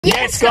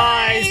Yes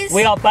guys,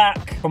 we are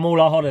back from all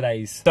our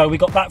holidays. So we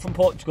got back from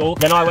Portugal,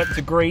 then I went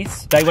to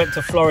Greece, they went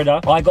to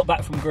Florida, I got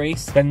back from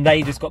Greece, then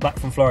they just got back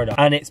from Florida,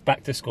 and it's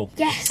back to school.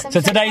 Yes, so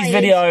today's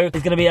video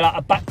is going to be like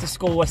a back to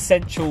school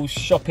essentials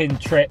shopping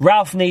trip.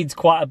 Ralph needs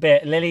quite a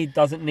bit, Lily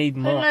doesn't need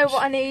much. I don't know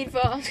what I need,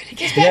 but I'm going to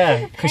get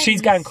Yeah, because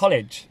she's going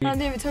college. I'm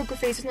doing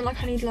photography, so it's not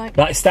like I need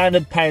like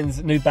standard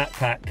pens, new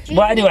backpack.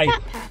 Well anyway,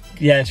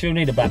 yeah, she'll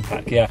need a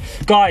backpack, yeah.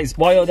 Guys,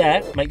 while you're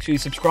there, make sure you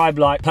subscribe,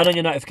 like, turn on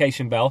your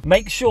notification bell.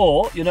 Make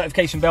sure your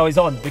notification bell is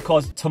on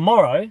because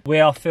tomorrow we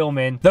are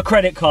filming the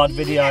credit card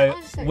video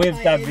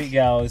with David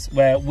Girls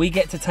where we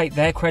get to take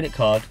their credit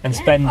card and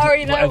spend I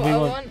already know whatever what we I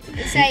want.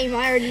 Same,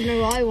 I already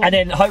know what I want. And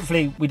then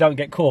hopefully we don't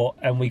get caught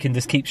and we can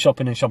just keep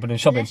shopping and shopping and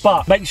shopping.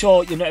 But make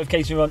sure your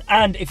notifications are on.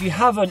 And if you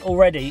haven't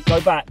already, go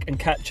back and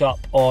catch up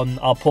on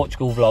our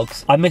Portugal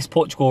vlogs. I miss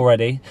Portugal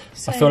already.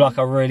 Same. I feel like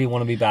I really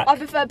want to be back. I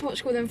prefer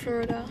Portugal than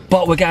Florida.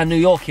 But we're going to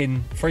New York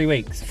in 3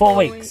 weeks. 4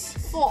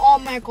 weeks. Oh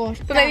my gosh.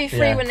 But maybe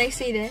 3 when they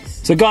see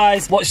this. So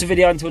guys, watch the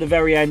video until the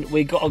very end.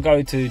 We got to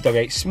go to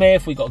WH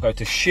Smith, we got to go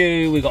to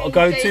Shoe, we got to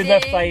go to the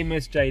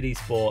famous JD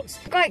Sports.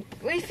 Like,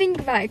 what do you think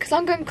about it? Because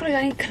I'm going to college,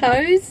 I need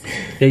clothes.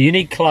 Yeah, you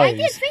need clothes I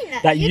did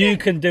think that you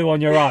can do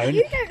on your own.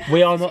 You don't have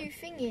we are not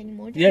thingy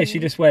anymore, do Yeah, you? she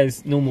just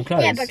wears normal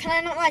clothes. Yeah, but can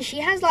I not lie? She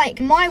has like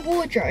my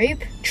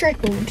wardrobe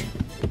tripled.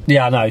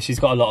 Yeah, I know, she's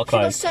got a lot of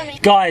clothes. So many...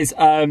 Guys,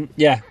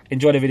 yeah,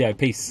 enjoy the video.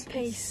 Peace.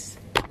 Peace.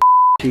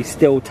 She's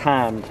still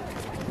tanned.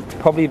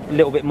 Probably a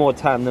little bit more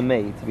tan than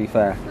me, to be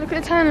fair. Look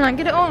at the tan line,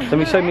 get it on. Let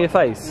me show me your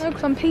face. No,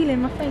 because I'm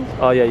peeling my face.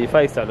 Oh yeah, your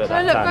face don't look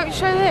that look, tan. Look,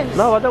 show this.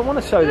 No, I don't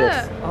want to show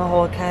this.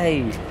 Oh,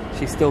 okay.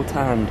 She's still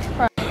tanned.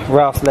 Right.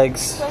 Ralph's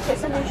legs.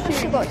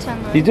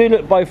 You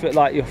do both look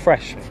like you're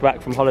fresh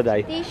back from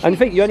holiday. And I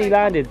think you only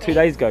landed 2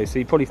 days ago, so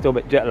you're probably still a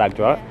bit jet lagged,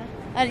 right?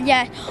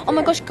 Yeah. Oh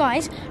my gosh,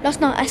 guys.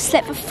 Last night I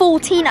slept for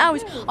 14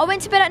 hours. I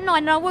went to bed at 9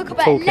 and I woke up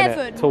at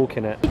 11.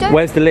 Talking it.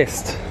 Where's the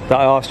list that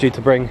I asked you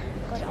to bring?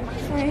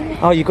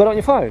 Oh, you got it on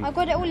your phone? I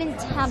got it all in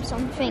tabs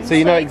on things. So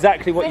you know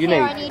exactly what you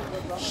need? I need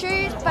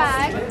shoes,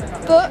 bag,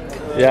 book,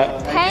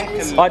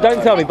 pens. Oh,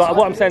 don't tell me, but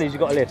what I'm saying is you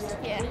got a list.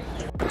 Yeah.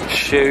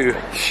 Shoe.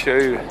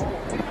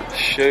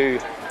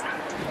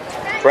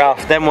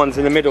 Ralph, them ones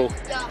in the middle.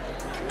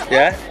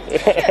 Yeah?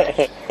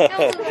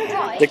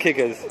 The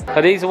kickers.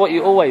 So these are what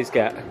you always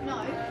get?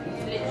 No.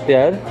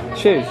 Yeah?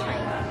 Shoes.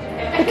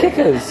 The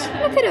kickers.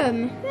 Look at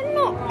them. They're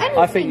not anything.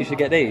 I think you should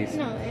get these.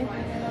 No.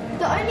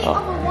 The only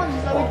other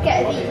ones I would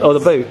get are these. Oh, the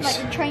boots?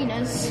 Like the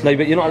trainers. No,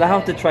 but you're not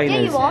allowed the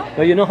trainers. Yeah, you are.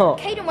 No, you're not.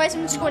 Caden wears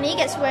them to school and he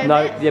gets to wear them.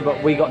 No, yeah,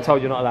 but we got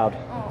told you're not allowed.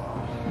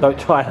 Oh. Don't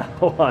try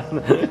that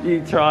one.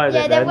 You tried it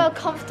Yeah, they're then. well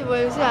comfortable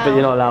as well. But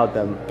you're not allowed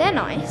them. They're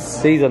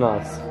nice. These are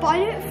nice. But I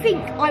don't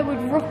think I would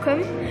rock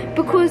them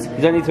because...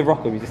 You don't need to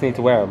rock them, you just need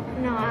to wear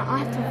them. No, I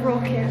have to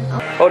rock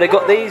it. Oh, they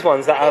got these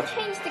ones that have...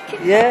 Changed the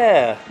kit.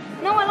 Yeah.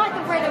 No, I like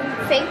the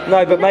red thing.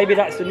 No, but maybe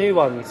that's the new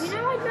ones. You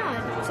know, I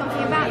learned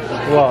something about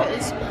it.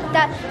 What?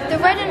 That the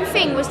red and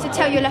thing was to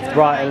tell you left and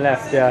Right and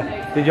left,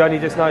 yeah. Did you only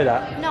just know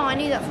that? No, I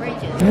knew that for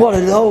ages. What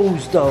are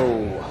those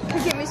though? Can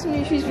you get me some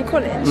new shoes for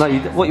college? No,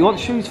 what, you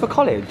want shoes for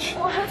college?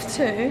 I have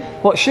to.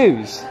 What,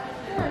 shoes?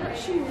 No, not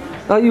shoes.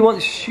 No, you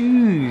want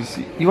shoes.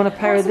 You want a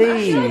pair of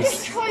these. Should I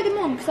just try them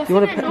on? Because I You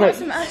want think to they're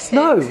nice and acid.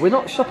 No, we're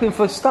not shopping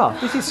for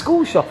stuff. This is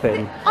school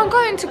shopping. I'm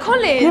going to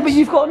college. Yeah, but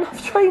you've got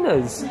enough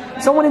trainers.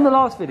 Someone in the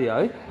last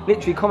video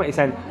literally commented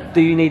saying, do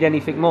you need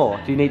anything more?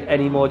 Do you need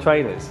any more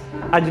trainers?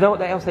 And you know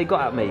what else they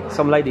got at me?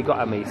 Some lady got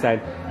at me saying,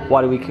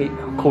 why do we keep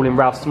calling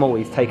Ralph small?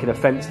 He's taking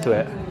offence to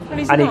it.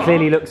 And he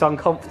clearly looks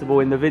uncomfortable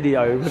in the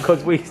video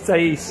because we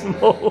say he's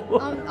small.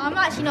 I'm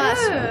actually not that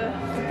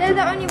small. They're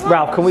the only ones.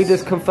 Ralph, can we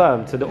just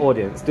confirm to the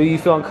audience, do you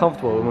feel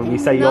uncomfortable when we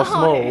say you're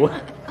small?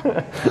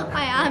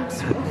 I am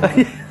small.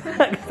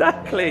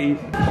 Exactly.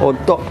 Or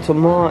Dr.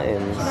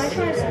 Martens. Can I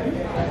try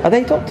some? Are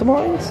they Dr.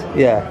 Martens?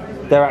 Yeah,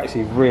 they're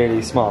actually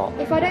really smart.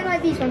 If I don't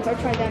like these ones, I'll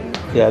try them.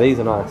 Yeah, these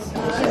are nice.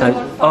 And,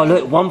 oh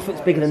look, one foot's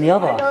bigger than the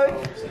other.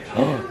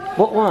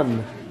 What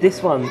one?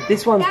 This one.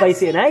 This one's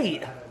basically an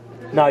 8.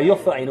 No, your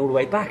foot ain't all the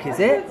way back, is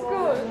it?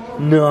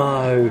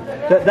 No.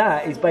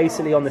 That is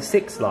basically on the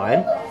 6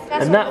 line.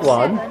 And that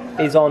one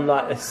is on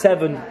like a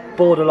 7,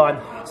 borderline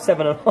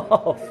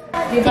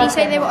 7.5. Did you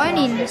say they were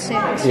only in the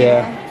 6?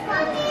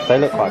 Yeah. They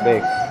look quite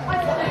big.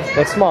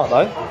 They're smart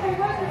though.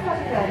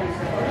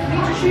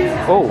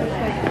 Oh.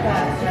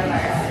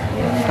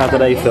 How do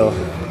they feel?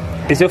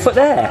 Is your foot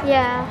there?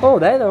 Yeah. Oh,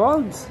 they're the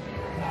ones.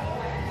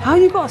 How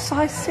you got a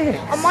size 6?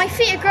 Oh, my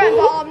feet are growing,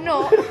 but I'm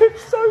not.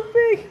 So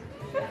big.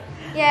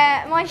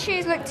 Yeah, my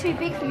shoes look too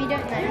big for me,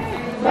 don't they?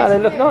 No, they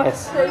look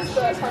nice.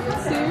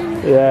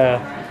 Yeah.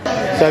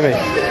 Show me.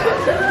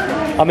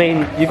 I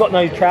mean, you got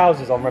no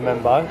trousers on,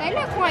 remember? They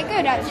look quite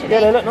good, actually. Yeah,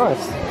 they look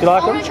nice. Do you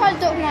like I them? want to try the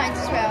Dr. Martens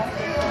as well.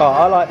 Oh,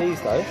 I like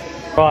these though.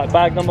 Right,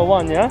 bag number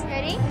 1, yeah?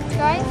 Ready,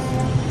 guys?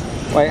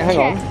 Wait, hang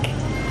on.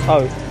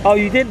 Oh,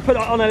 you didn't put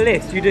it on a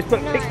list. You just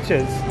put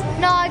pictures.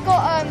 No,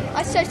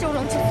 I searched it all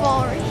on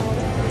Safari.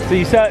 So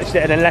you searched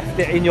it and then left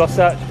it in your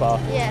search bar.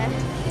 Yeah.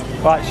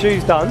 Right,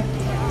 shoes done.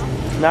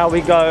 Now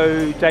we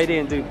go, JD,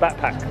 and do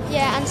backpack.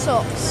 Yeah, and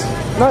socks.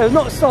 No,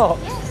 not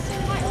socks.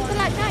 Yes, the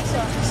like night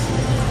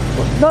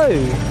socks. No.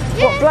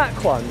 Yeah. What,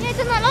 black ones? Yeah,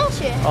 done that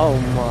last year. Oh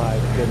my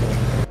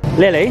goodness.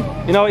 Lily,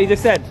 you know what you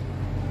just said?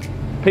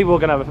 People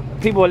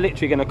are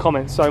literally gonna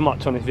comment so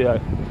much on this video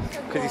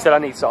because you said I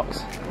need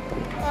socks.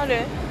 I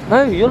do.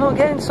 No, you're not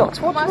getting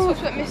socks. What? My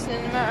socks went missing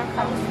in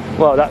America.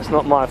 Well, that's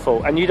not my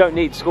fault, and you don't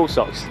need school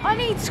socks. I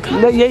need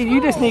clothes. No, yeah, you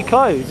just need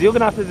clothes. You're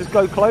gonna have to just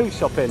go clothes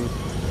shopping.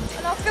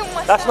 And I'll film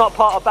myself. That's not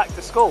part of back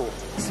to school.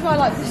 This is why I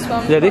like this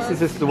one. Yeah, this is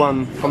just the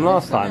one from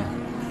last time.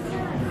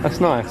 That's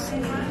nice.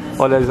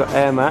 Well, there's an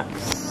Air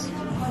Max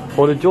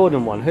or the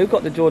Jordan one. Who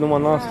got the Jordan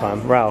one last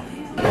time? Ralph.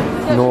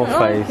 North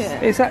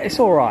Face. It's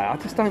alright. I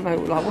just don't know.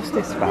 Like, what's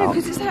this about? No,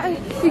 because it's like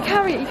you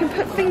carry it. You can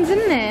put things in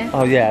there.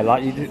 Oh yeah,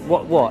 like you do,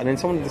 what? And then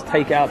someone just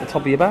take it out the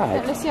top of your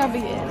bag. Yeah, let's see how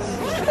big it is.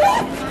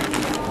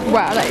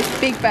 Wow, that is a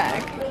big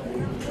bag.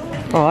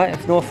 All right,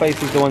 if North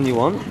Face is the one you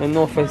want, then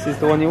North Face is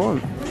the one you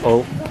want.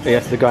 Oh, he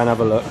has to go and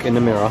have a look in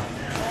the mirror.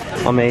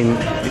 I mean,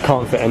 you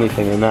can't fit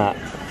anything in that.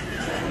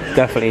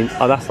 Definitely.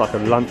 Oh, that's like a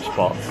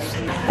lunchbox.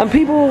 And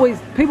people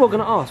are going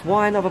to ask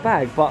why another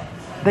bag, but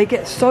they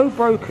get so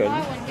broken.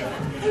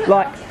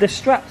 Like the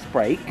straps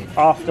break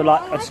after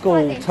like a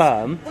school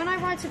term. When I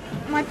ride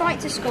my bike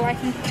to school, I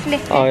can click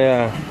it. Oh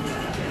yeah,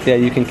 yeah,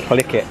 you can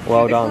click it.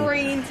 Well done.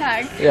 Green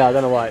tag. Yeah, I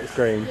don't know why it's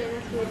green.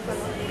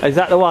 Is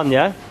that the one?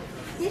 Yeah.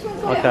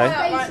 Okay.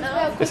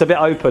 It's a bit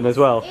open as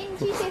well.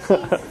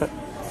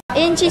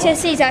 In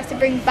GCSEs, I have to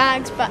bring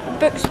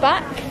books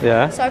back.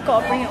 Yeah. So I've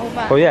got to bring it all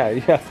back. Well, yeah,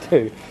 you have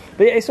to.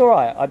 But it's all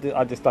right.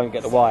 I just don't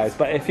get the wires.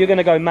 But if you're going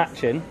to go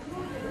matching.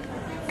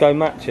 Go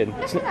matching.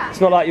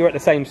 It's not like you're at the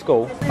same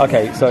school.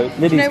 Okay, so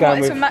Liddy's you know going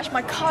what? with... To match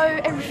my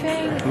coat,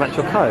 everything. Match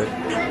your coat?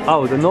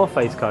 Oh, the North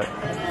Face coat.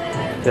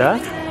 Yeah?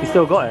 You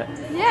still got it?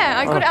 Yeah,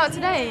 I got it out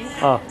today.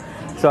 Oh,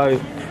 so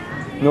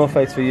North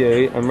Face for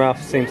you, and Ralph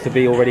seems to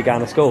be already going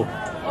to school.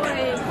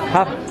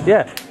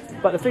 Yeah,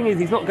 but the thing is,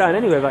 he's not going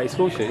anywhere without his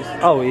school shoes.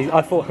 Oh,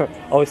 I thought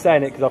I was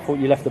saying it because I thought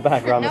you left the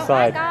bag around the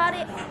side. I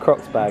got it.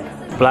 Crocs bag.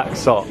 Black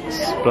socks.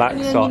 Black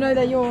socks. You know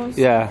they're yours.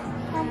 Yeah.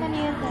 How many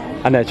are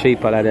there? And they're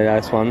cheaper than the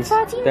nice ones.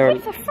 13 They're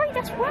quid for free,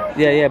 that's well.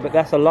 Yeah, but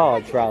that's a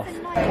large, Ralph.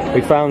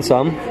 We found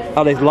some.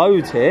 Oh, there's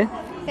loads here.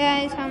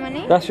 Yeah, is how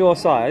many? That's your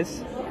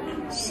size.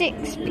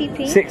 6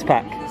 pp. 6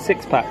 pack.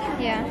 6 pack.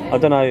 Yeah. I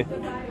don't know.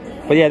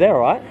 But yeah, they're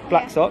alright.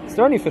 Black socks.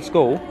 They're only for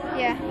school.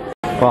 Yeah.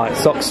 Right,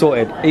 socks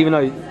sorted. Even though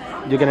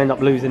you're going to end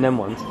up losing them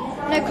ones.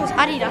 No, because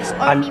Adidas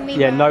only me.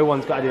 Yeah, no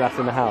one's got Adidas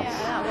in the house.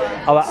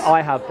 Yeah, oh,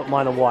 I have, but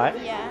mine are white.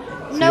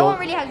 Yeah. So no one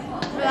really has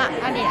black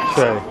Adidas.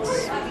 True.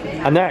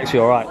 And they're actually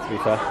alright, to be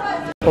fair.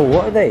 Oh,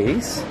 what are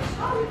these?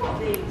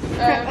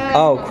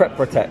 Oh, Crep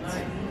Protect.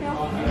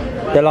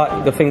 Yeah. They're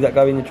like the things that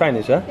go in your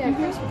trainers, yeah?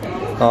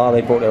 Yeah. Oh,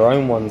 they brought their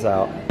own ones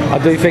out. I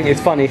do think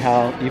it's funny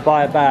how you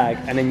buy a bag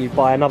and then you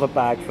buy another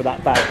bag for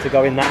that bag to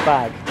go in that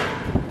bag.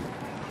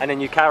 And then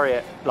you carry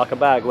it like a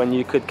bag when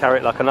you could carry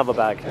it like another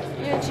bag.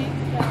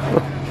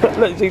 Yeah,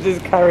 Look, she's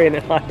just carrying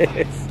it like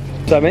this.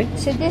 Show me.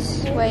 So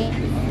this way,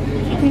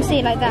 you can see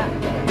it like that.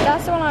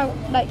 That's the one I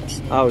like.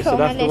 Oh, so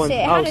that's the one.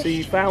 Oh, so you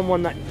you found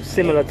one that's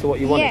similar to what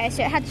you wanted. Yeah,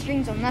 so it had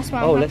strings on. That's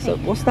why. Oh, let's look.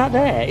 What's that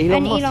there?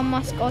 Elon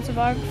Musk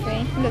autobiography.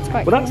 It looks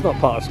quite cool. Well, that's not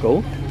part of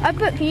school. A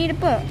book. You need a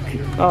book.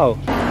 Oh,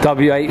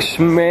 W.H.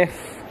 Smith.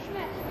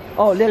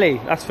 Oh,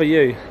 Lily, that's for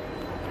you.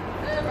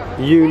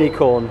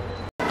 Unicorn.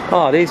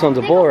 Oh, these ones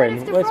are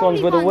boring. Where's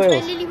ones with the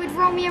wheels? Lily would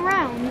roll me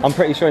around. I'm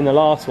pretty sure in the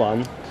last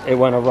one, it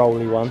wasn't a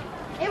rolly one.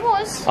 It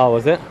was. Oh,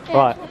 was it? Yeah.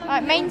 Right.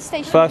 Right, main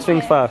station. First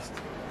things first.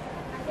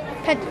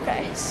 Pencil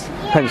case.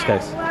 Pencil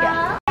case.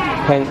 Yeah.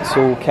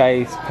 Pencil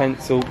case,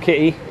 pencil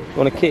kitty. You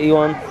want a kitty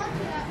one?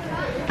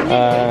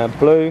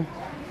 Blue.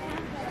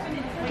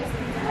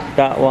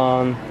 That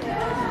one.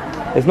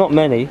 There's not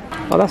many.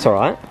 Oh, that's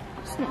alright.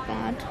 It's not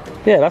bad.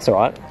 Yeah, that's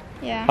alright.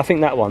 Yeah. I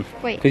think that one.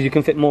 Wait. Because you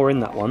can fit more in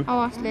that one.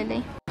 I'll ask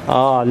Lily.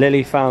 Ah,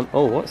 Lily found...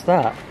 Oh, what's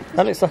that?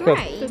 That looks like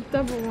It's a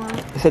double one.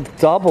 It's a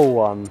double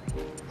one.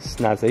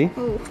 Snazzy.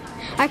 Ooh.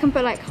 I can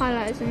put like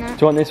highlighters in that.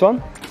 Do you want this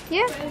one?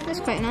 Yeah, that's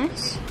quite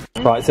nice.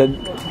 Right, so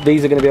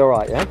these are going to be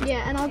alright, yeah?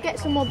 Yeah, and I'll get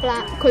some more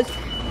black because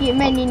you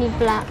mainly need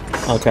black.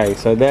 Okay,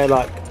 so they're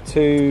like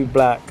 2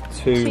 black,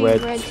 2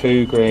 red,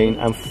 2 green,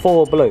 and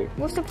 4 blue.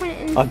 What's the point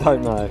in... I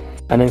don't know.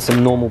 And then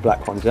some normal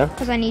black ones, yeah?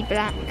 Because I need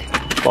black.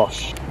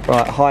 Bosh.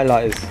 Right,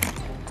 highlighters.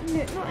 No,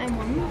 not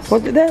M1s.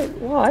 What did they...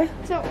 Why?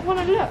 So,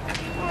 want to look?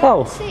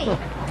 Oh. See.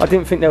 I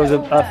didn't think there was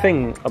a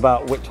thing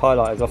about which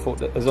highlighters. I thought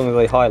that as long as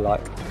they highlight.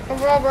 A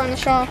rubber and a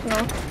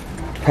sharpener.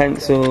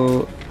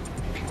 Pencil.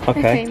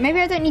 Okay.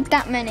 Maybe I don't need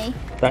that many.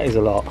 That is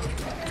a lot.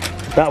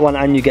 That one,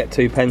 and you get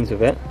 2 pens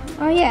with it.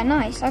 Oh yeah,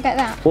 nice. I'll get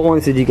that. What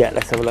ones did you get?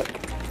 Let's have a look.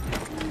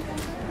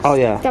 Oh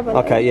yeah. Double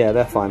Okay, yeah,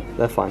 they're fine.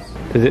 They're fine.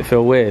 Does it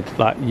feel weird?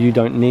 Like you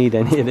don't need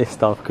any of this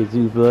stuff because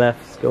you've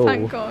left school.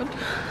 Thank God.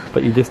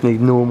 But you just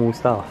need normal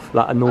stuff,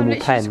 like a normal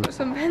pen. I've got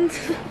some pens.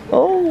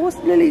 Oh, what's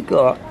Lily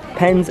got?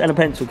 Pens and a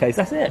pencil case.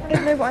 That's it. I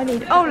don't know what I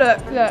need. Oh look,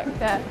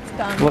 there,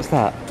 done. What's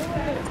that?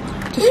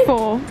 Just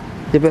 4.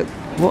 Yeah, but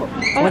What?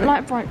 I don't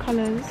like bright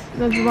colours.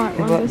 They're the right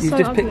ones. You've They're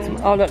just so picked ugly.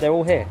 them. Oh look, they're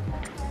all here.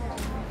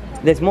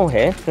 There's more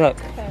here. Look.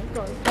 Okay,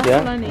 go on. That's what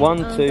I Yeah. need.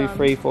 1, 2,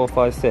 3, 4,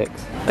 5, 6.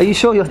 Are you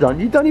sure you're done?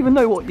 You don't even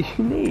know what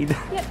you need.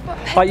 Yeah, but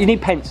Right, you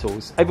need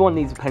pencils. Everyone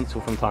needs a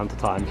pencil from time to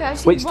time. Okay, I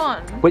just need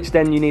one. Which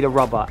then you need a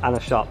rubber and a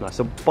sharpener.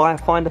 So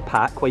find a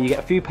pack where you get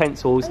a few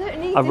pencils, I don't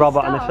need a this rubber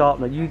and a stuff.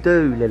 sharpener. You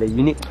do, Lily.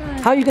 You need.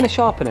 How are you going to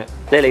sharpen it?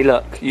 Lily,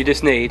 look. You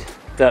just need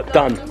that.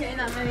 Done. I'm getting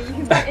that many. You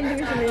can buy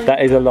individually.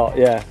 That is a lot.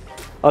 Yeah.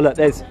 Oh look,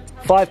 there's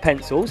 5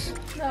 pencils.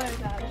 No,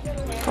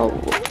 Dad.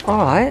 Oh, all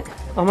right.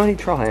 I'm only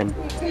trying.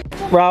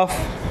 Ralph,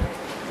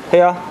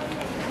 here.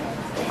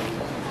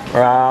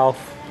 Ralph,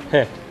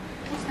 here.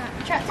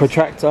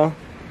 Protractor,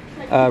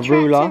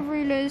 ruler.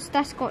 Rulers,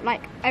 that's got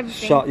like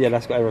everything. Yeah,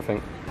 that's got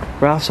everything.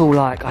 Ralph's all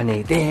like, I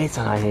need this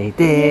and I need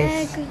Yeah,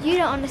 this. because you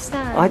don't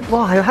understand.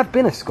 Well, I have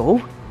been at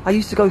school. I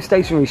used to go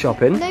stationery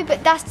shopping. No, but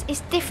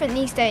it's different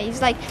these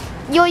days. Like,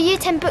 your year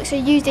 10 books are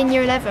used in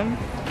year 11.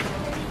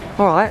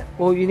 All right.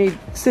 Well, you need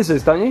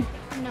scissors, don't you?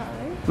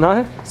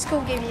 No. No.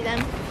 School give you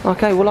them.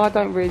 Okay. Well, I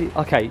don't really.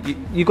 Okay.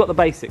 You got the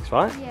basics,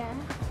 right? Yeah.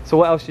 So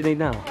what else do you need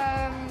now?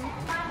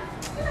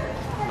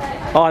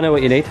 Oh, I know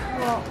what you need.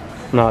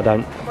 What? No, I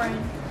don't. A brain.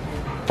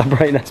 A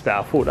brain, that's better.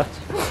 I thought that.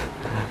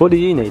 What do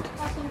you need?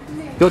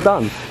 You're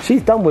done.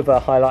 She's done with her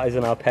highlighters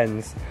and her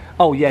pens.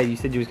 Oh yeah, you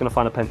said you was going to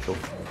find a pencil.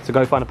 So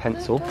go find a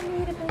pencil.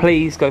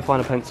 Please go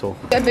find a pencil.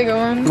 Get a bigger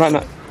one.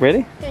 No.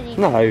 Really? Don't need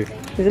No. anything.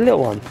 There's a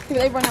little one.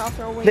 They run out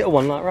after a week. Little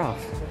one like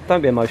Ralph.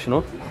 Don't be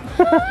emotional.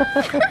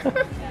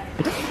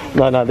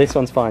 No, this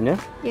one's fine, yeah?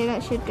 Yeah,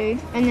 that should do.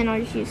 And then I'll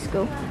just use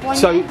school.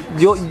 So,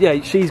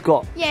 she's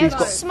got...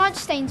 Smudge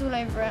stains all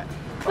over it.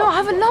 No, I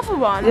have another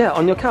one. Yeah,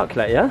 on your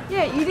calculator, yeah?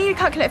 Yeah, you need a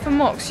calculator for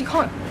mocks. You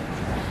can't.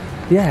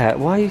 Yeah,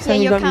 why are you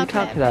saying you your don't need a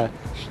calculator?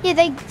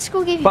 Yeah,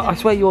 school give you But them. I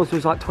swear yours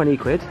was like 20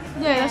 quid.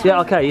 Yeah, that's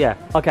Yeah, okay, yeah.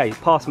 Okay,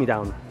 pass me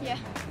down. Yeah.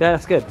 Yeah,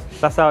 that's good.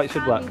 That's how it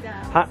should work.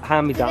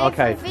 Hand me down,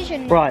 They're okay. for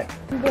vision. Right,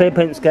 clear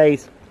pencil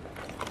case,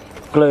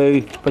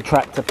 glue,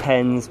 protractor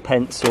pens,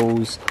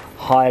 pencils,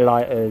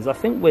 highlighters. I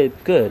think we're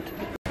good.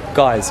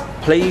 Guys,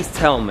 please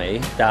tell me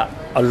that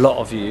a lot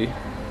of you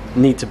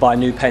need to buy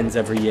new pens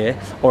every year,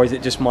 or is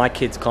it just my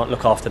kids can't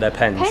look after their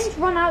pens? Pens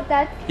run out,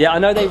 Dad. Yeah, I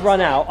know they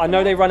run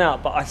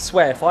out. But I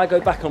swear, if I go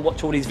back and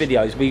watch all these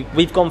videos,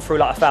 we've gone through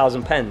like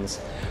 1,000 pens.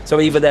 So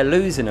either they're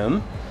losing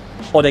them,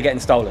 or they're getting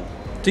stolen.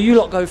 Do you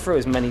lot go through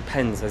as many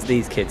pens as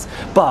these kids?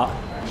 But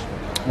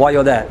while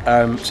you're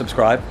there,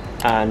 subscribe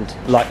and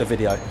like the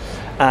video.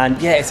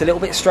 And yeah, it's a little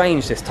bit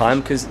strange this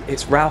time because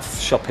it's Ralph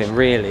shopping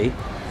really,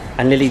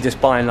 and Lily just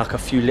buying like a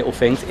few little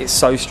things. It's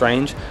so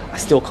strange. I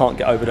still can't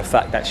get over the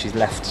fact that she's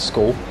left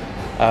school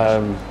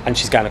and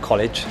she's going to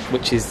college,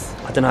 which is,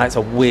 I don't know, it's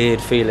a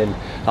weird feeling.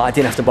 Like, I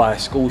didn't have to buy her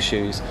school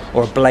shoes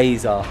or a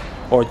blazer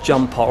or a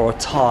jumper or a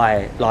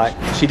tie. Like,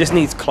 she just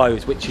needs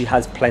clothes, which she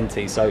has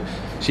plenty, so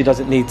she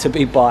doesn't need to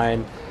be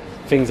buying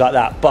things like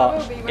that. But I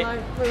will be when I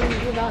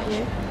will without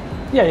you.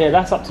 yeah,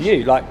 that's up to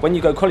you. Like, when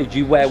you go to college,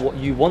 you wear what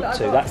you want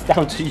to. That's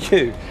down to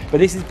you. But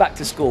this is back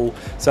to school,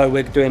 so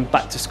we're doing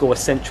back to school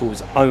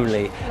essentials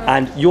only.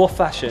 And your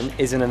fashion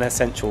isn't an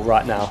essential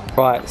right now.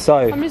 Right, so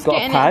I'm just got a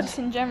getting pad. it just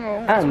in general.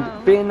 And as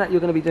well. being that you're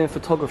going to be doing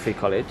photography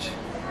college,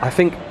 I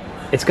think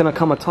it's going to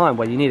come a time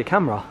where you need a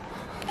camera.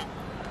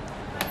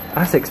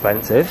 That's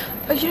expensive.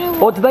 But you know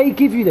what? Or do they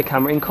give you the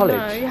camera in college?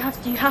 No, you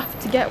have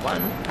to get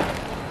one.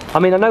 I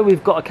mean, I know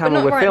we've got a camera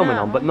not we're right filming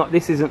now. on, but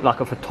this isn't like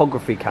a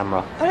photography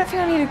camera. I don't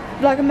think I need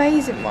a like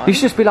amazing one. You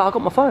should just be like, I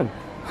got my phone.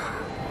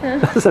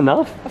 That's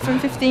enough. From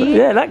 15.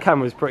 Yeah, that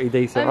camera's pretty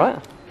decent, right?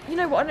 You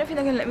know what? I don't think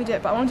they're gonna let me do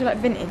it, but I want to do like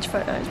vintage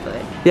photos,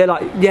 please.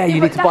 Yeah, you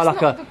but need to buy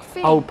that's like not a the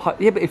thing. old.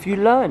 Yeah, but if you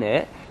learn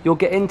it, you'll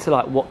get into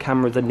like what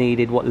cameras are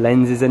needed, what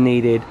lenses are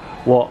needed,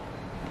 what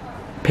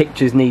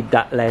pictures need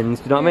that lens.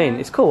 Do you know what I mean?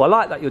 It's cool. I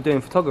like that you're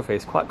doing photography.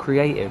 It's quite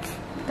creative.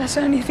 That's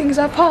the only things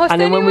I passed. And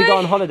then when we go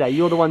anyway. on holiday,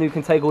 you're the one who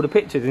can take all the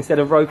pictures instead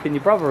of roping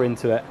your brother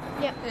into it.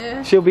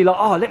 Yeah. She'll be like,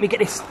 oh, let me get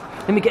this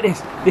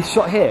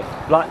shot here,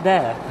 like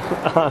there.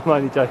 I'm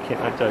only joking,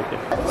 I'm joking.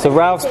 So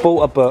Ralph's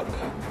bought a book.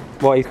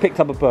 Well, he's picked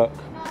up a book.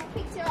 No, I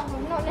picked it up,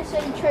 I've not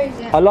necessarily chose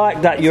it. I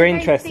like that It's you're a very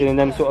interested big in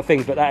them book. sort of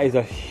things, but that is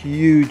a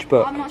huge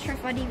book. I'm not sure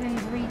if I'd even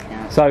read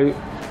that. So,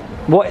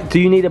 what do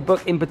you need a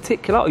book in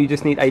particular, or you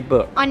just need a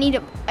book? I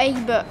need a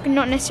book,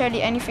 not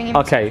necessarily anything in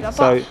Okay, particular.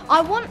 so but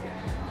I want.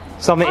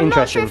 Something I'm not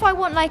interesting. sure if I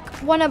want like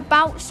one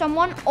about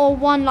someone or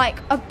one like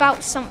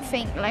about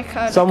something, like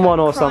a Someone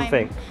like a or crime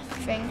something.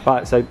 thing.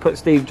 Right, so put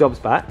Steve Jobs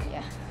back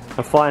Yeah.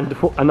 and find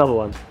another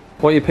one.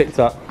 What you picked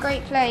up?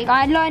 Great Plague.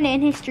 I learned it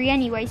in history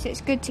anyway, so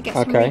it's good to get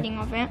some Okay. reading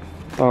of it.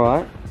 All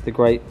right, The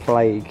Great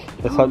Plague.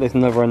 Let's hope there's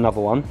never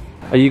another one.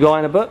 Are you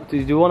buying a book? Do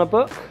you want a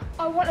book?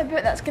 I want a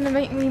book that's gonna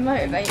make me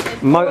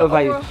motivated.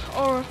 Motivated.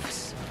 Or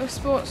a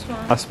sports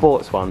one. A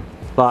sports one,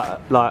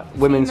 like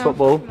women's Female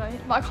football. probably,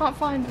 but I can't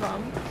find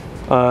one.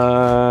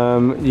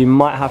 You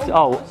might have to.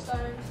 Oh,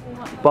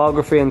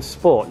 biography and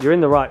sport. You're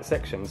in the right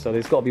section, so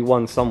there's got to be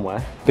one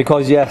somewhere.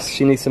 Because yes,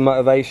 she needs some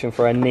motivation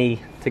for her knee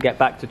to get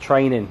back to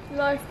training,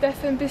 Life,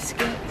 Death and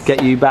Biscuits.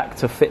 get you back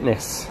to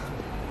fitness.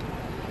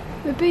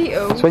 The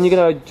Beatles. So when you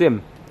go to a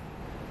gym,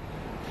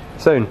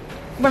 Soon.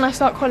 When I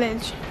start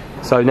college.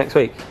 So next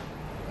week.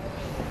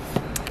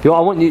 I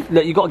want you.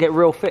 Look, you got to get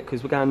real fit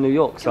because we're going to New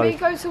York. Can we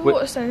go to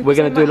Waterstone? We're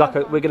going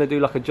to do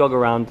like a jog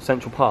around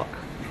Central Park.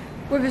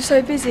 We're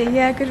so busy.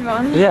 Yeah, good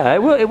one. Yeah,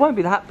 it won't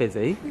be that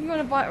busy. We can go on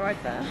a bike ride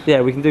there.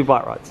 Yeah, we can do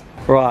bike rides.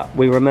 Right,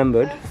 we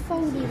remembered.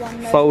 Foldy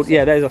one.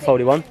 Yeah, there's a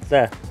foldy one.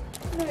 There.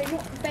 No,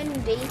 not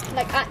bendy.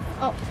 Like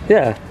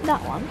Yeah.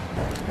 that one.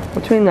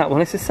 What do you mean that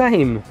one? It's the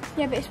same.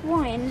 Yeah, but it's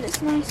white and it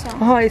looks nicer.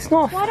 Oh, it's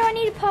not. Why do I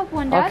need a purple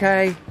one, Dad?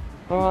 Okay.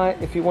 All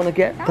right. If you want to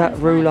get that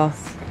ruler,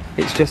 nice.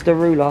 it's just a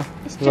ruler.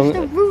 It's just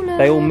a ruler.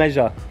 They all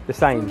measure the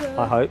same.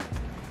 I hope.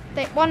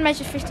 One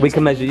measures 15. We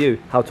can measure you.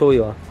 How tall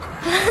you are.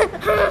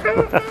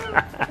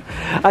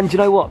 And do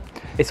you know what?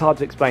 It's hard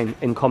to explain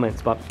in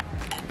comments, but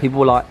people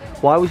were like,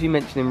 "Why was you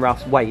mentioning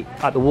Ralph's weight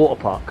at the water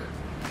park?"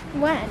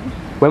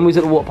 When we was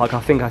at the water park, I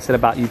think I said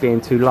about you being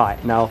too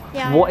light. Now,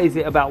 what is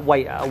it about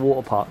weight at a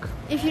water park?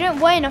 If you don't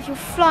weigh enough, you'll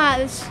fly out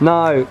this.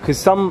 No, because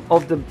some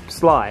of the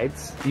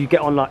slides, you get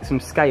on like some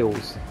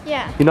scales.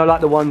 Yeah. You know, like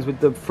the ones with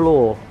the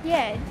floor.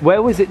 Yeah.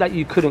 Where was it that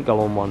you couldn't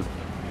go on one?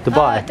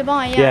 Dubai?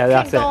 Dubai, yeah. Yeah,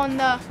 that's it. Couldn't go on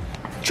the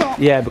drop.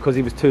 Yeah, because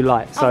he was too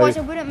light. So, otherwise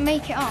I wouldn't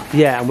make it up.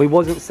 yeah, and we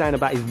wasn't saying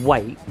about his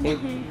weight.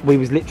 We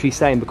was literally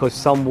saying because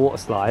some water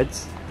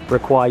slides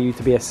require you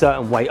to be a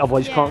certain weight,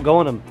 otherwise you can't go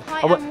on them.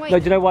 No,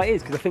 do you know why it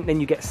is? Because I think then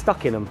you get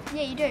stuck in them.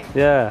 Yeah, you do.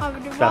 Yeah. I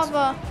would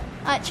rather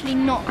actually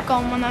not go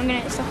on one. I'm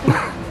going to get stuck in.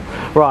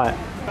 Right.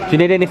 Do you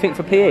need anything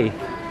for PE?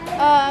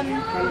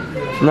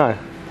 No.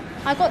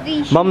 I got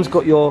these shoes. Mum's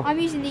got your... I'm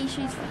using these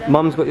shoes for them.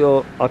 Mum's got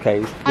your...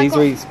 Okay, these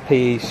are his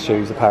PE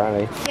shoes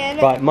apparently. Yeah,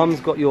 look. Right, Mum's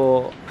got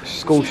your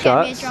school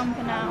shirts. Get me a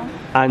jumper now.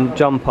 And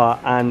jumper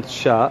and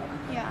shirt.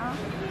 Yeah.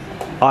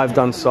 I've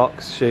done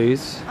socks,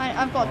 shoes.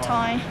 I've got a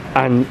tie.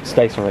 And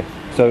stationery.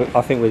 So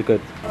I think we're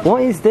good.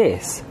 What is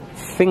this?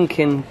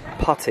 Thinking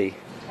putty.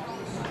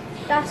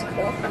 That's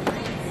cool.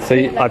 So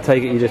I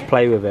take it you just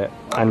play with it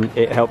and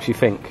it helps you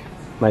think,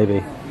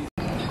 maybe.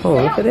 Oh,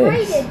 look at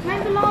this.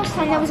 Remember last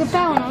time there was a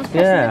bell and I was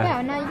pressing the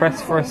bell? Now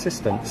press for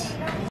assistance.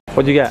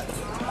 What'd you get?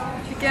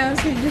 The girls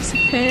who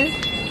disappeared.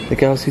 The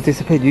girls who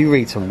disappeared. You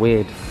read some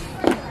weird,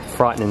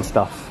 frightening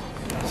stuff.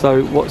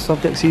 So what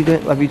subjects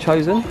have you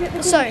chosen?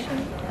 So,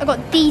 I got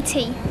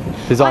DT.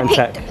 Design I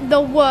tech. picked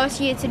the worst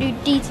year to do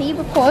DT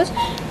because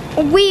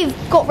we've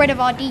got rid of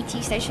our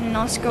DT station in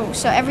our school.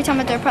 So every time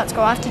I do a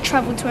practical, I have to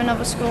travel to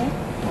another school.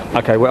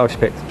 Okay, what else you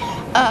picked?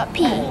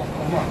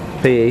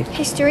 PE. PE.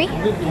 History.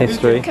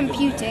 History.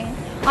 Computing.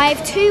 I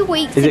have 2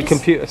 weeks. Is it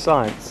computer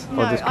science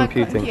or just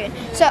computing?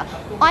 So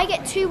I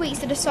get 2 weeks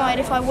to decide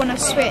if I want to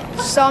switch.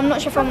 So I'm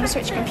not sure if I want to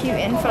switch to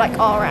computing for like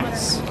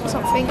RS or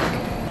something.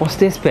 What's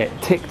this bit?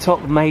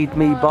 TikTok made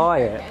me buy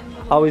it.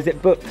 Oh, is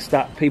it books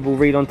that people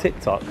read on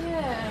TikTok?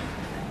 Yeah.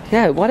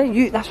 Yeah, why don't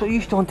you? That's what you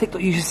used to do on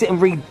TikTok. You should sit and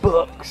read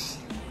books.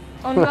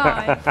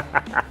 Online.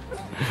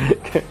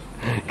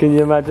 Can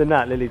you imagine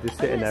that? Lily just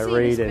sitting there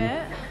reading.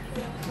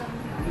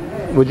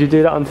 Would you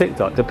do that on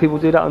TikTok? Do people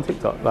do that on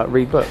TikTok? Like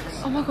read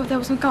books? Oh my god, there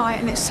was a guy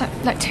and it's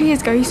like 2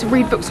 years ago he used to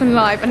read books on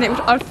live and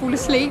I'd fall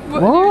asleep.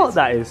 What?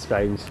 That is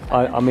strange.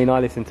 I mean, I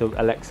listen to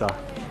Alexa.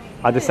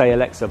 I just say,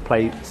 Alexa,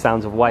 play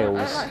sounds of whales.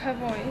 I like her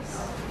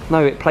voice.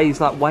 No, it plays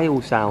like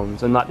whale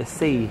sounds and like the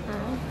sea.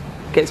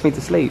 Gets me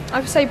to sleep. I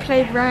would say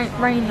play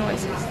rain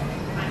noises.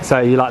 So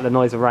you like the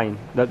noise of rain,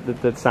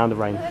 the sound of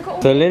rain.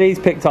 So Lily's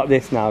picked up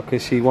this now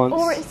because she wants...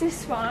 Or it's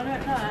this one, I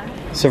don't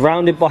know.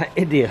 Surrounded by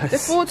idiots. The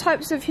 4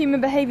 types of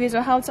human behaviours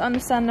or how to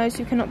understand those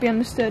who cannot be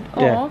understood.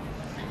 Or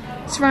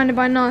surrounded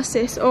by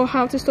narcissists or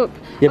how to stop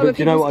but do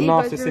you know what a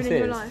narcissist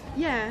is?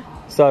 Yeah.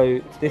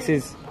 So this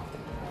is...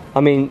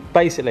 I mean,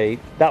 basically,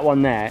 that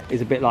one there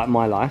is a bit like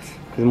my life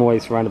because I'm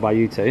always surrounded by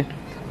you two.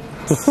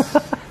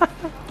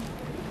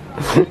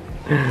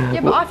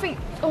 Yeah, but I think,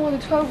 the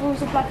 12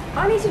 rules of life.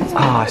 I need to.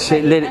 Ah,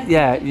 shit, Lily,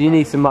 yeah, you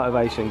need some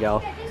motivation,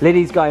 girl.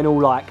 Lily's going all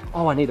like,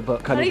 oh, I need a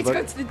book. I need to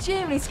go to the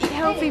gym. I need to eat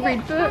healthy,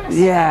 read books.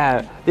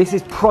 Yeah, this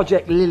is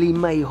Project Lily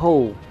May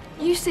Hall.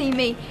 You see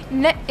me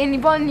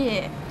in 1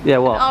 year. Yeah,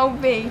 what? I'll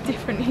be a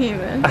different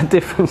human. A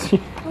different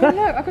human. Oh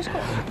no, I just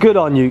got. Good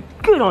on you.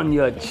 Good on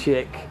you,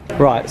 chick.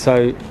 Right,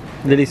 so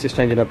Lily's just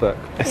changing her book.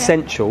 Yeah.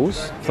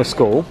 Essentials for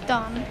school.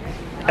 Done.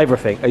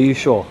 Everything. Are you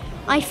sure?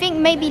 I think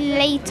maybe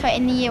later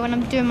in the year when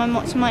I'm doing my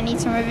mocks, I might need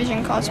some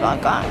revision cards, but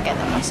I'll go out and get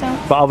them myself.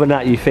 But other than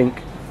that, you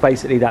think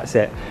basically that's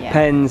it? Yeah.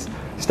 Pens,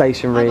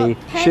 stationery,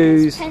 pens,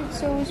 shoes,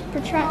 pencils,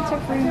 protractor,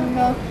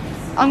 ruler.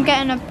 I'm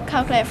getting a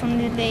calculator from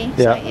Lily,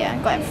 so yeah,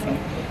 I've got everything.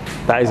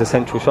 That is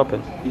essential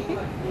shopping.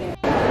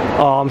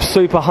 Oh, I'm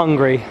super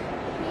hungry.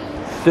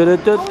 You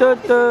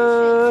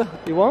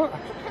what?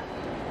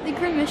 The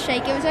Grimace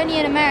shake, it was only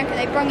in America,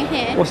 they brought it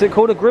here. What's it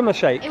called, a Grimace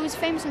shake? It was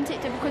famous on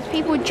TikTok because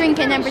people would drink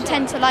it and then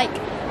pretend to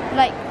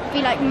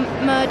be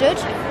murdered.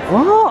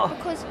 What?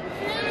 Because,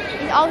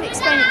 I'll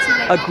explain it to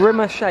you. A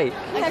Grimace shake?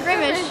 A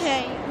Grimace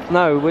shake.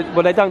 No,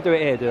 well they don't do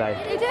it here, do they?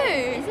 They do,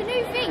 it's a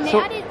new thing, they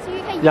added it to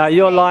UK. Yeah,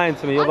 you're lying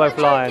to me, you're both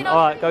lying.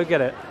 Alright, go get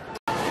it.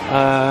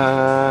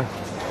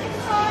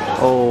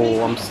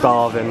 Oh, I'm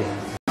starving.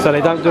 So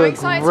they don't do a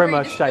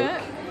Grimace shake.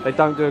 They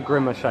don't do a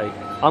Grimace shake.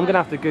 I'm gonna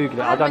have to Google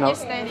it. I don't know.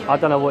 yesterday anyway. I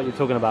don't know what you're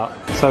talking about.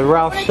 So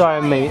Ralph's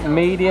showing me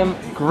medium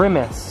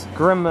grimace.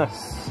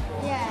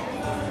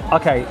 Yeah.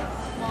 Okay,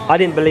 I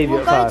didn't believe you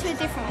We'll at go first. to a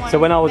different one. So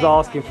when I was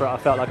asking for it, I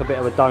felt like a bit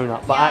of a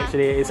donut, but Yeah.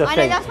 actually it's a I know,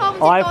 thing. that's why I wanted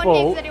to I go on here, 'cause I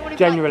thought didn't want to be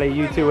generally like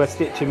you two were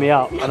stitching me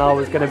up, and I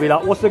was going to be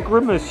like, "What's a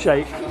grimace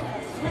shake?"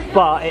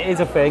 But it is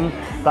a thing.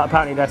 But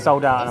apparently they're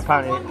sold out, and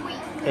apparently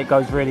it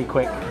goes really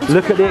quick.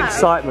 Look at the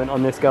excitement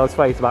on this girl's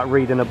face about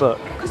reading a book.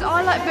 Because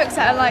I like books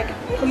that are like,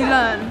 you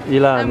learn.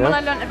 You learn, And yeah?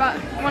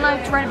 when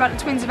I read about the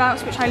twins of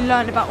Auschwitz, I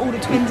learned about all the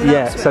twins in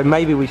Yeah, Auschwitz. so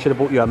maybe we should have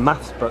bought you a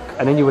maths book,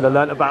 and then you would have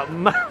learnt about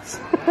maths.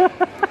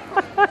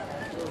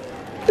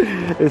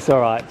 It's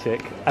alright,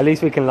 chick. At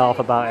least we can laugh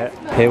about it.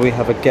 Here we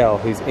have a girl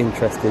who's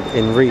interested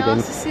in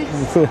reading.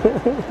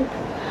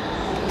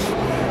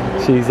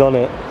 She's on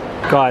it.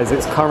 Guys,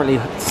 it's currently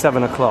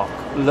 7 o'clock.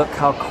 Look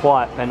how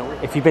quiet, Ben.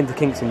 If you've been to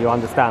Kingston, you'll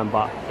understand,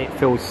 but it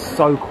feels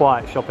so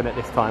quiet shopping at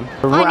this time.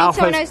 I need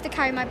someone else to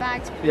carry my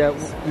bags. Yeah,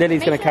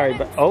 Lily's going to carry.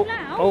 But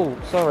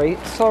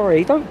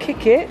sorry, don't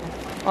kick it.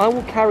 I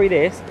will carry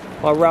this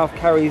while Ralph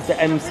carries the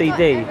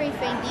MCD. Everything,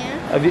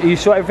 yeah. Are you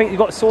sure everything? You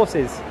got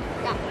sauces?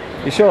 Yeah.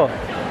 You sure?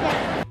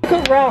 Yeah. Look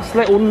at Ralph's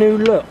little new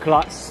look.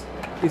 Like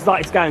it's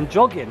like he's going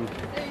jogging.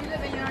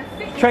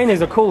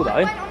 Trainers are cool though.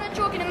 I went on a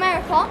jog in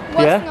America. Worst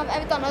thing I've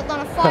ever done. I've done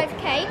a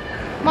 5k.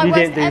 You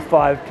didn't do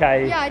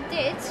 5k. Yeah, I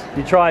did.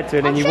 You tried to,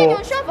 and then you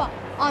walked.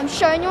 I'm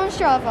showing you on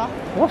Strava.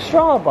 What's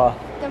Strava?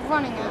 The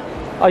running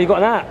app. Oh, you got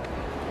an app?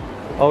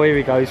 Oh, here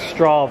we go,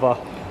 Strava.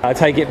 I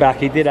take it back,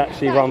 he did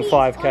actually run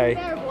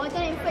 5k.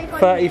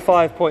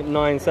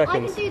 35.9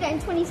 seconds. I can do that in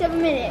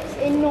 27 minutes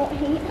in not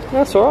heat.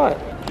 That's alright.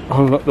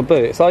 Unlock the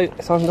boot, it's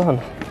undone.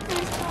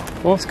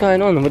 What's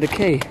going on with the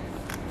key?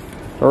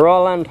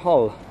 Roland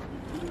Hull.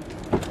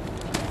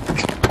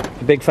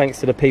 A big thanks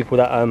to the people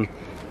that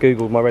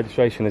Googled my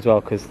registration as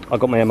well, because I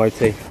got my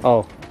MOT.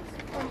 Oh,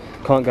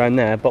 can't go in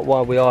there, but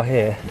while we are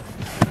here,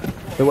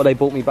 look what they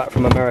brought me back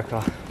from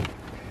America.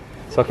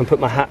 So I can put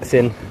my hats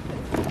in.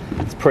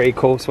 It's pretty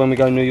cool, so when we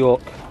go to New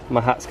York,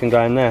 my hats can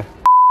go in there.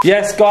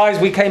 Yes guys,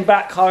 we came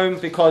back home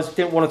because we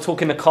didn't want to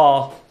talk in the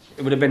car.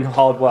 It would have been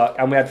hard work,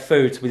 and we had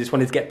food, so we just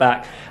wanted to get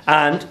back.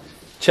 And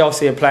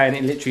Chelsea are playing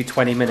in literally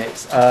 20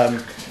 minutes.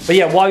 But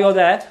yeah, while you're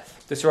there,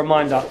 just a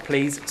reminder,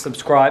 please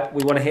subscribe.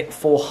 We want to hit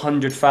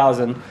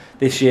 400,000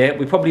 this year.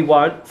 We probably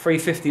won't.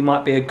 350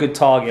 might be a good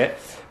target.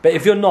 But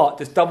if you're not,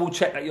 just double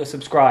check that you're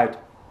subscribed.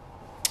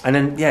 And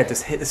then, yeah,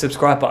 just hit the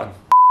subscribe button.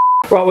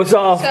 Right, what's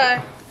up?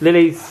 So,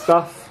 Lily's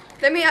stuff.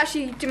 let me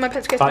actually do my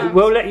pencil case Right, now.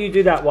 we'll let you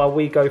do that while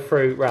we go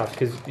through Ralph's,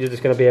 because you're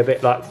just going to be a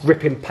bit like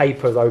ripping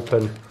papers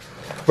open.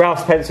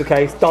 Ralph's pencil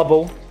case,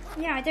 double.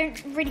 Yeah, I don't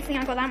really think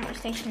I got that much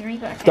stationery,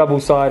 but okay.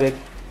 Double-sided.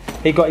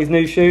 He got his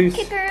new shoes,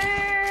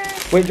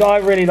 which I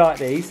really like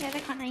these. Yeah,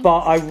 they're quite nice. But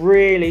I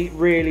really,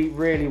 really,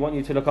 really want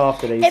you to look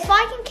after these. If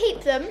I can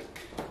keep them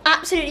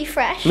absolutely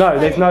fresh. No,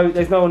 there's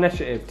no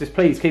initiative. Just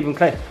please keep them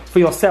clean for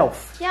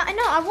yourself. Yeah, I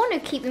know. I want to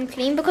keep them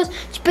clean but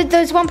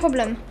there's one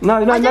problem. No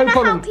I don't know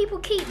problem. how people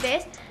keep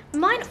this.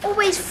 Mine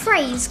always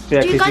frays.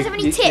 Yeah, Do you 'cause guys have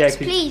any tips,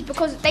 yeah, please?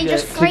 Because they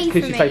just fray for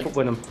Because you play me.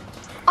 football in them.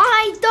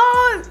 I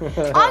don't.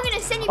 I'm gonna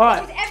send you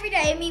Alright. pictures every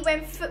day of me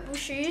wearing football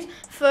shoes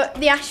for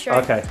the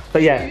Astros. Okay,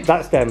 but yeah,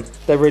 that's them.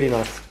 They're really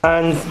nice.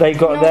 And they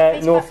got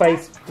their North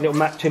Face little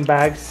matching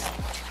bags.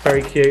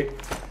 Very cute.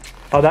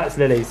 Oh, that's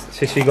Lily's.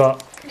 So she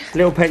got a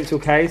little pencil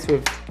case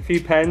with a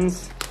few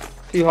pens,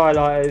 a few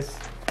highlighters.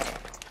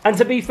 And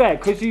to be fair,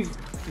 because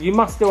you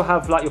must still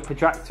have like your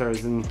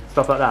protractors and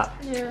stuff like that.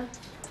 Yeah.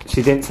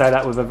 She didn't say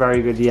that with a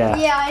very good yeah.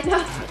 Yeah, I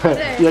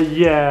know.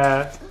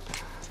 Yeah.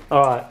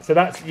 All right, so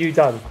that's you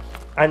done.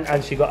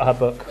 And she got her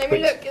book. Let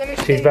me look. Let me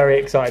see. She's very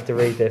excited to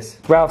read this.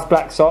 Ralph's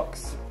black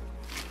socks.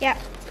 Yeah.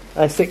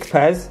 6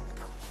 pairs,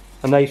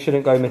 and they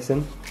shouldn't go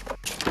missing.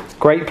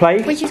 Great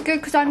play. Which is good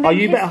because I'm. Oh,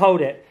 you better hold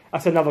it.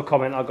 That's another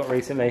comment I got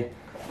recently.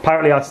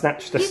 Apparently, I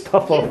snatched the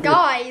stuff off. You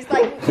guys,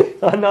 like.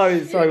 I know,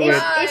 it's so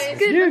weird. It's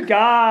good. You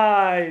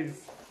guys.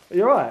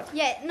 You're right.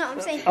 Yeah, no,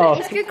 I'm saying Oh.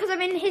 it's good because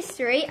I'm in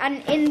history,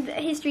 and in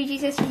history,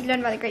 Jesus, you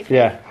learn about the great people.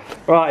 Yeah.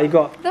 Right, you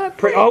got. The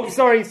Oh,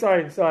 sorry.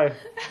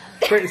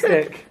 Pretty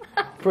stick.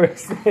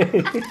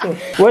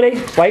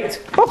 Willie, wait.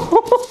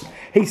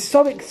 He's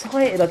so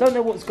excited. I don't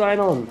know what's going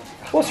on.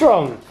 What's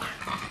wrong?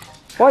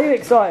 Why are you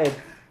excited?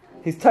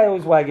 His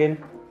tail's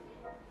wagging.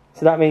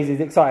 So that means he's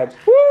excited.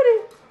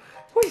 Woody!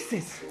 What is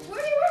this?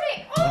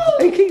 Woody! Oh!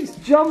 He keeps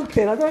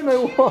jumping. I don't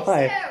know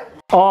why.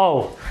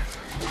 Oh.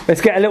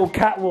 Let's get a little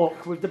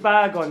catwalk with the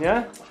bag on,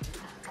 yeah?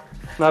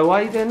 No,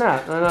 why are you doing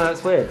that? No,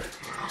 that's weird.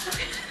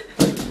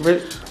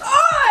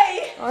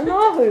 I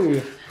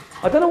know.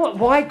 I don't know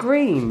why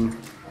green?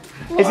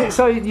 What? Is it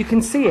so you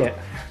can see it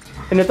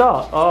in the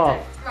dark? Oh.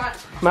 Right.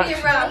 Matt, See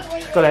you around.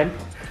 go then.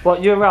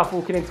 What, you and Ralph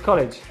walking into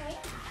college?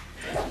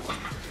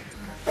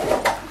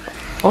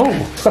 Oh,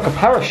 it's like a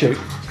parachute.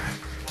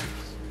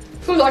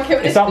 Feels like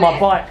it. It's like my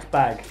bike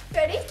bag.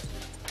 Ready?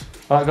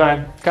 Alright, go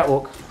on.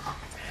 Catwalk.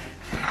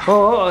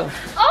 Oh.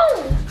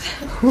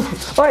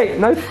 Wait,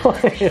 no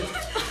fire.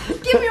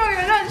 Give me all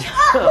your lunch.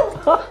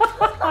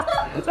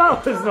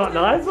 That was not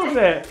nice, was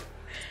it?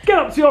 Get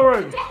up to your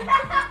room.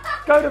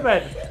 Go to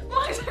bed.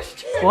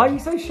 Why are you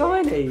so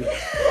shiny?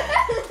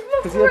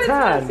 Because you're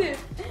tan. Is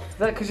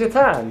that because you're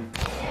tan?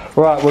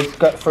 Right, we'll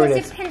go through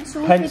this.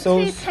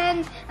 Pencils, 2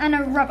 pens, and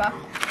a rubber.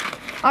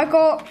 I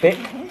got Bic.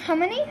 How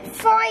many?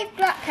 5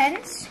 black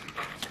pens.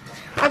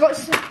 I got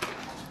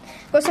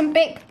some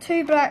Bic,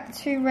 2 black,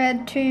 2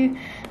 red, 2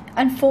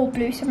 and 4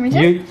 blue. For some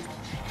reason.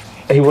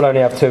 He will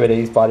only have 2 of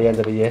these by the end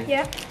of the year.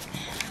 Yeah.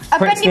 A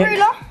bendy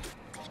ruler.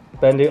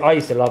 Bendy. I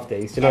used to love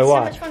these. Do you know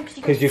why?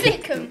 Because you can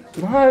flick them.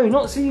 No,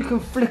 not so you can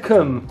flick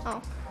them.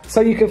 Oh. So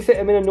you can fit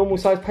them in a normal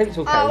size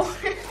pencil case. Oh.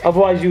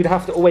 Otherwise, you would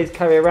have to always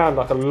carry around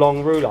like a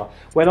long ruler.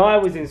 When I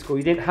was in school,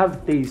 you didn't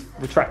have these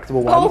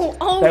retractable ones.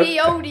 Oh, oldie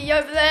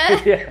over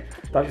there. Yeah,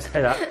 don't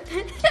say that.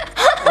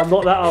 I'm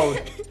not that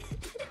old.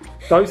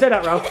 Don't say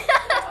that, Ralph.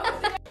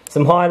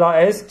 Some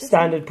highlighters,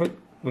 standard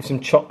with some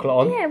chocolate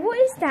on. Yeah, what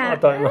is that? I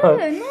don't know.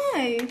 Oh,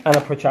 no. And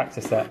a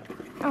protractor set.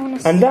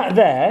 And that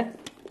there,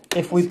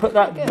 if we put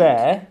that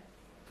there,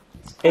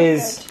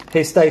 is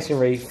his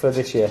stationery for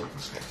this year.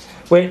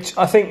 Which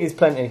I think is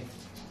plenty.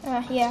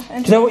 Yeah. Do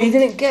you know what he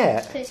didn't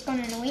get? It's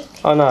gone in a week.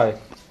 I know.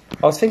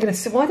 I was thinking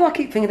of... Why do I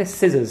keep thinking of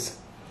scissors?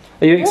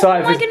 Are you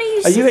excited?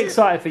 Are you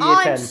excited for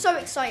year 10? I'm so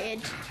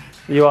excited.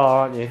 You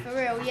are, aren't you? For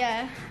real,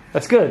 yeah.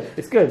 That's good.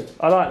 It's good.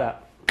 I like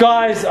that.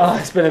 Guys,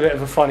 it's been a bit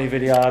of a funny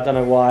video. I don't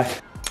know why.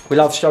 We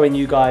love showing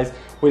you guys.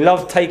 We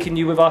love taking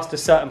you with us to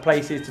certain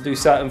places to do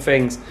certain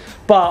things.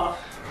 But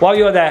while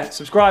you're there,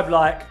 subscribe,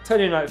 like,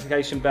 turn your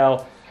notification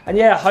bell. And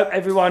yeah, I hope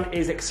everyone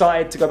is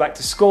excited to go back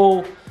to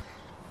school.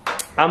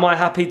 Am I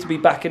happy to be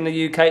back in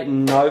the UK?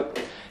 No.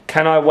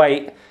 Can I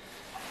wait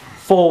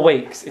 4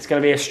 weeks? It's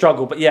going to be a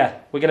struggle. But yeah,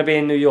 we're going to be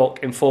in New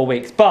York in 4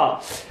 weeks.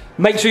 But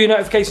make sure your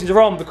notifications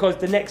are on because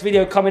the next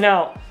video coming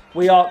out,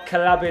 we are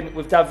collabing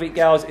with Davvik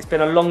Girls. It's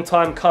been a long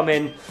time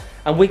coming.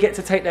 And we get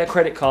to take their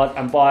credit card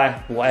and buy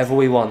whatever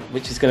we want,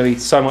 which is going to be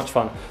so much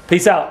fun.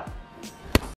 Peace out.